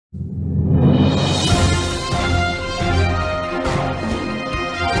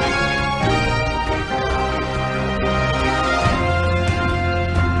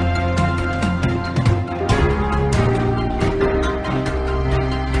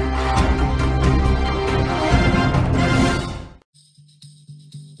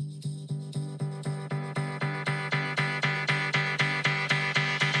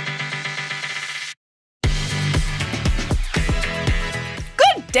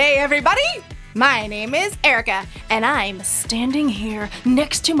day, everybody! My name is Erica, and I'm standing here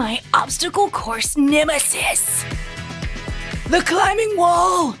next to my obstacle course nemesis, the climbing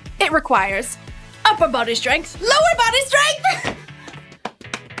wall. It requires upper body strength, lower body strength,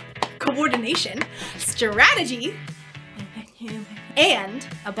 coordination, strategy, and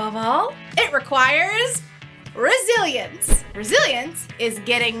above all, it requires resilience. Resilience is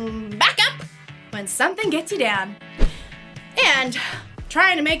getting back up when something gets you down. And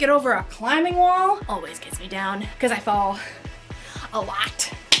trying to make it over a climbing wall always gets me down because I fall a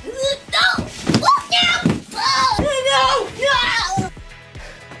lot. No! No!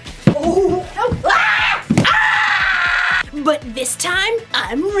 Oh, no! Ah! Ah! But this time,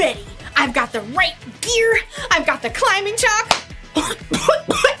 I'm ready. I've got the right gear. I've got the climbing chalk.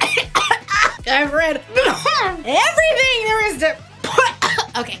 I've read everything there is to...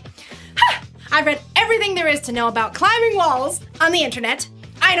 Okay. I've read everything there is to know about climbing walls on the internet.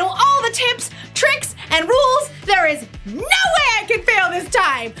 I know all the tips, tricks, and rules. There is no way I can fail this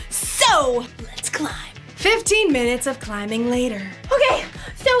time. So, let's climb. 15 minutes of climbing later. Okay,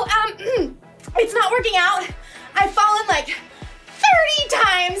 so, it's not working out. I've fallen like 30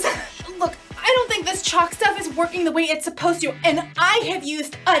 times. Look, I don't think this chalk stuff is working the way it's supposed to, and I have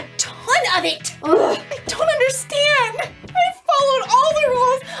used a ton of it. Ugh, I don't understand. I've followed all the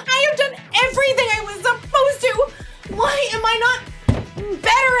rules. I have done everything I was supposed to. Why am I not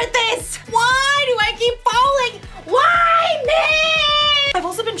better at this? Why do I keep falling? Why me? I've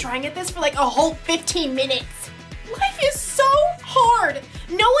also been trying at this for like a whole 15 minutes. Life is so hard.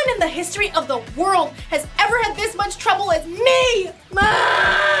 No one in the history of the world has ever had this much trouble as me.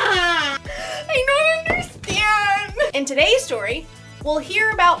 I don't understand. In today's story, we'll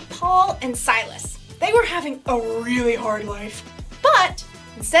hear about Paul and Silas. They were having a really hard life, but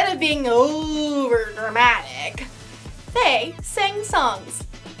instead of being over dramatic, they sang songs.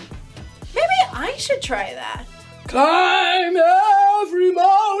 Maybe I should try that. Climb every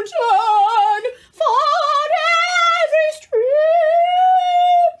mountain, ford every stream.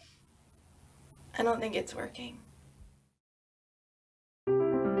 I don't think it's working.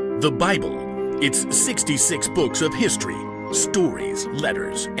 The Bible. It's 66 books of history, stories,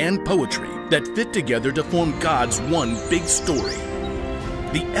 letters, and poetry that fit together to form God's one big story.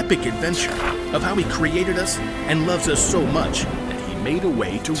 The epic adventure of how He created us and loves us so much that He made a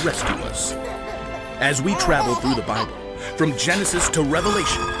way to rescue us. As we travel through the Bible, from Genesis to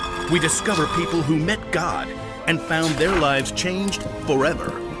Revelation, we discover people who met God and found their lives changed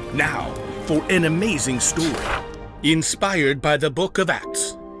forever. Now, for an amazing story, inspired by the book of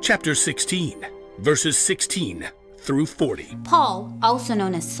Acts, chapter 16, verses 16 through 40. Paul, also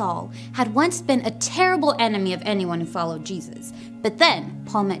known as Saul, had once been a terrible enemy of anyone who followed Jesus. But then,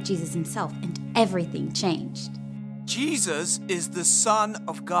 Paul met Jesus himself, and everything changed. Jesus is the Son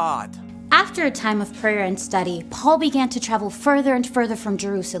of God. After a time of prayer and study, Paul began to travel further and further from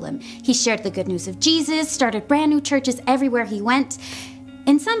Jerusalem. He shared the good news of Jesus, started brand new churches everywhere he went.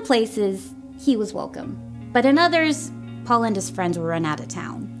 In some places, he was welcome. But in others, Paul and his friends were run out of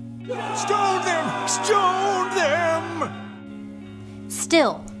town. Stone them! Stone them!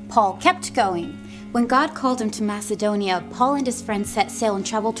 Still, Paul kept going. When God called him to Macedonia, Paul and his friends set sail and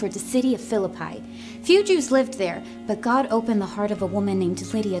traveled toward the city of Philippi. Few Jews lived there, but God opened the heart of a woman named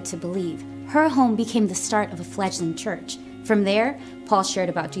Lydia to believe. Her home became the start of a fledgling church. From there, Paul shared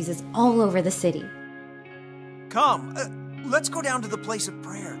about Jesus all over the city. Come, let's go down to the place of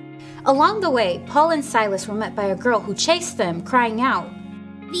prayer. Along the way, Paul and Silas were met by a girl who chased them, crying out,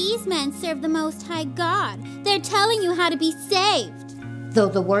 "These men serve the Most High God. They're telling you how to be saved." Though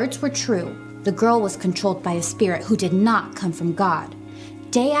the words were true, the girl was controlled by a spirit who did not come from God.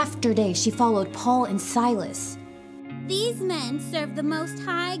 Day after day, she followed Paul and Silas. "These men serve the Most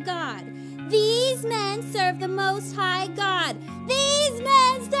High God. These men serve the Most High God. These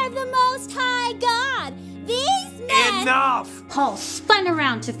men serve the Most High God. These men..." Enough! Paul spun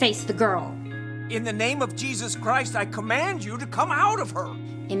around to face the girl. In the name of Jesus Christ, I command you to come out of her.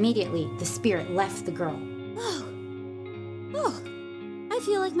 Immediately, the spirit left the girl. Oh, I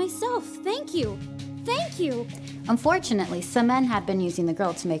feel like myself. Thank you. Thank you. Unfortunately, some men had been using the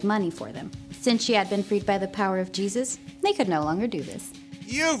girl to make money for them. Since she had been freed by the power of Jesus, they could no longer do this.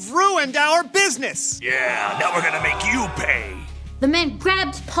 You've ruined our business! Yeah, now we're gonna make you pay. The men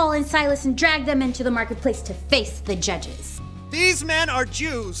grabbed Paul and Silas and dragged them into the marketplace to face the judges. These men are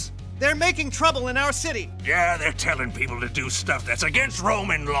Jews. They're making trouble in our city. Yeah, they're telling people to do stuff that's against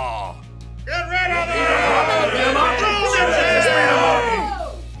Roman law. Get rid of them!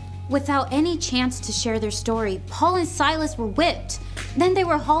 Without any chance to share their story, Paul and Silas were whipped. Then they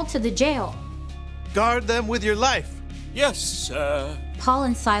were hauled to the jail. Guard them with your life. Yes, sir. Paul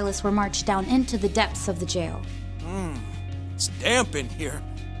and Silas were marched down into the depths of the jail. It's damp in here.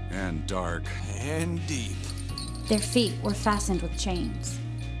 And dark. And deep. Their feet were fastened with chains.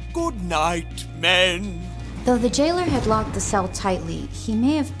 Good night, men. Though the jailer had locked the cell tightly, he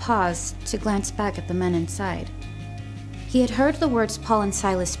may have paused to glance back at the men inside. He had heard the words Paul and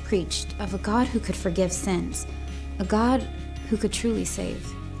Silas preached of a God who could forgive sins, a God who could truly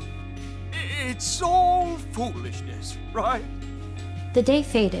save. It's all foolishness, right? The day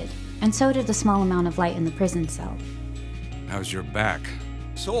faded, and so did the small amount of light in the prison cell. How's your back?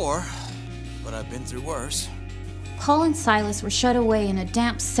 Sore, but I've been through worse. Paul and Silas were shut away in a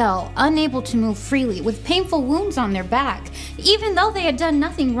damp cell, unable to move freely, with painful wounds on their back, even though they had done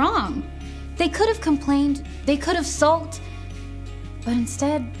nothing wrong. They could have complained, they could have sulked, but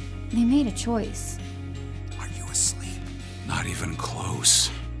instead, they made a choice. Are you asleep? Not even close.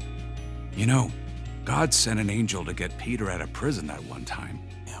 You know, God sent an angel to get Peter out of prison that one time.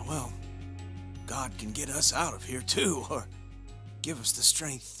 Yeah, well, God can get us out of here too, or give us the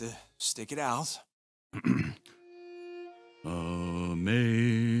strength to stick it out.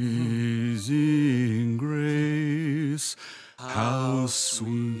 Amazing grace, how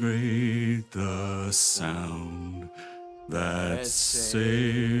sweet the sound that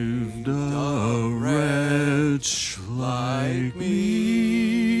saved a wretch like me.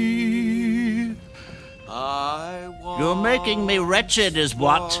 You're making me wretched is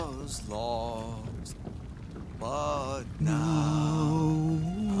what? Was lost, but Now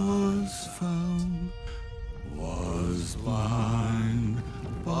was found, was blind,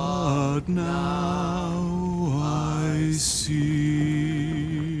 but now I see.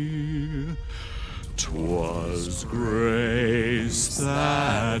 'Twas grace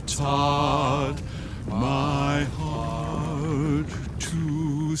that taught my heart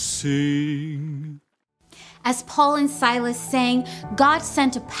to sing. As Paul and Silas sang, God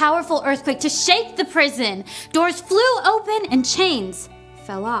sent a powerful earthquake to shake the prison. Doors flew open and chains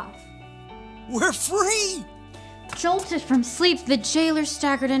fell off. we're free! Jolted from sleep, the jailer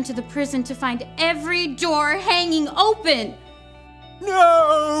staggered into the prison to find every door hanging open.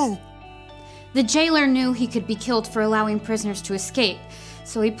 No! The jailer knew he could be killed for allowing prisoners to escape,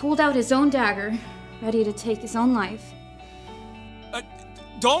 so he pulled out his own dagger, ready to take his own life.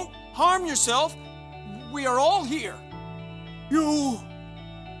 Don't harm yourself. We are all here. You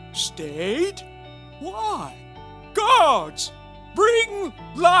stayed? Why? Guards, bring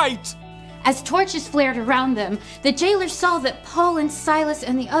light! As torches flared around them, the jailer saw that Paul and Silas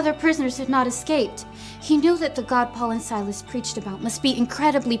and the other prisoners had not escaped. He knew that the God Paul and Silas preached about must be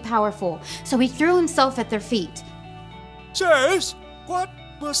incredibly powerful, so he threw himself at their feet. Sirs, what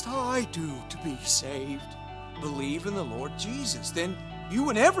must I do to be saved? Believe in the Lord Jesus, then you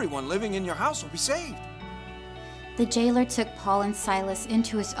and everyone living in your house will be saved. The jailer took Paul and Silas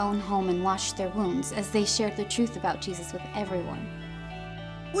into his own home and washed their wounds as they shared the truth about Jesus with everyone.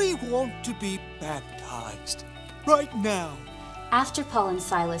 We want to be baptized right now. After Paul and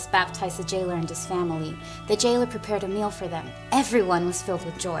Silas baptized the jailer and his family, the jailer prepared a meal for them. Everyone was filled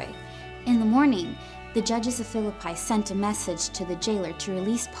with joy. In the morning, the judges of Philippi sent a message to the jailer to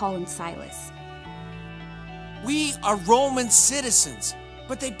release Paul and Silas. We are Roman citizens,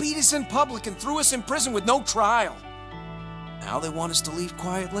 but they beat us in public and threw us in prison with no trial. Now they want us to leave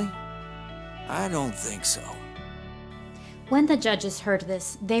quietly? I don't think so. When the judges heard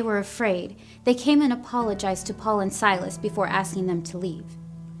this, they were afraid. They came and apologized to Paul and Silas before asking them to leave.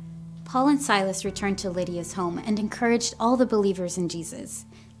 Paul and Silas returned to Lydia's home and encouraged all the believers in Jesus.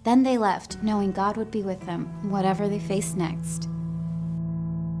 Then they left, knowing God would be with them, whatever they faced next.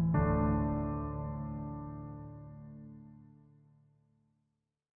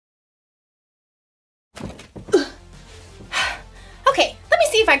 Okay, let me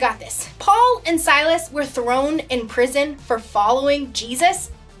see if I got this. Paul and Silas were thrown in prison for following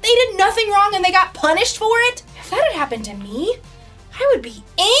Jesus. They did nothing wrong and they got punished for it. If that had happened to me, I would be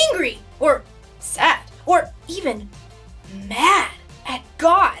angry or sad or even mad at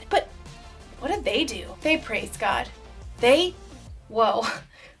God. But what did they do? They praised God. Whoa,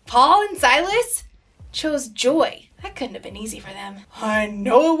 Paul and Silas chose joy. That couldn't have been easy for them. I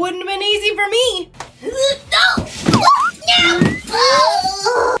know it wouldn't have been easy for me. No!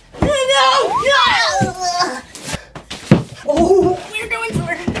 Oh, we're going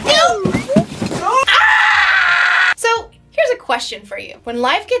for it. No! Ah! So, here's a question for you. When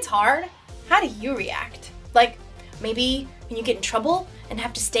life gets hard, how do you react? Like, maybe when you get in trouble and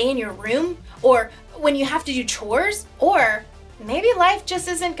have to stay in your room, or when you have to do chores, or maybe life just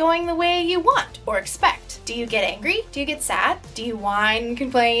isn't going the way you want or expect. Do you get angry? Do you get sad? Do you whine and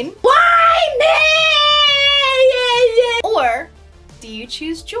complain? Why me? Or Do you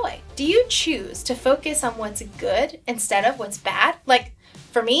choose joy? Do you choose to focus on what's good instead of what's bad? Like,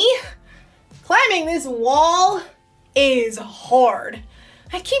 for me, climbing this wall is hard.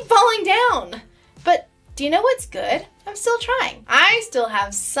 I keep falling down. But do you know what's good? I'm still trying. I still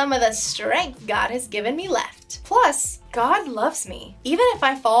have some of the strength God has given me left. Plus, God loves me. Even if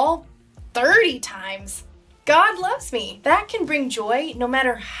I fall 30 times, God loves me. That can bring joy no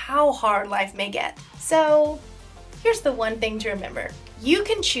matter how hard life may get. So, here's the one thing to remember. You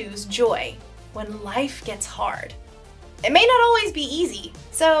can choose joy when life gets hard. It may not always be easy,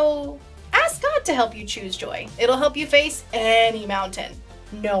 so ask God to help you choose joy. It'll help you face any mountain,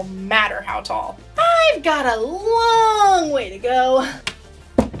 no matter how tall. I've got a long way to go.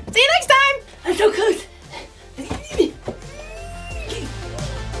 See you next time! I'm so close.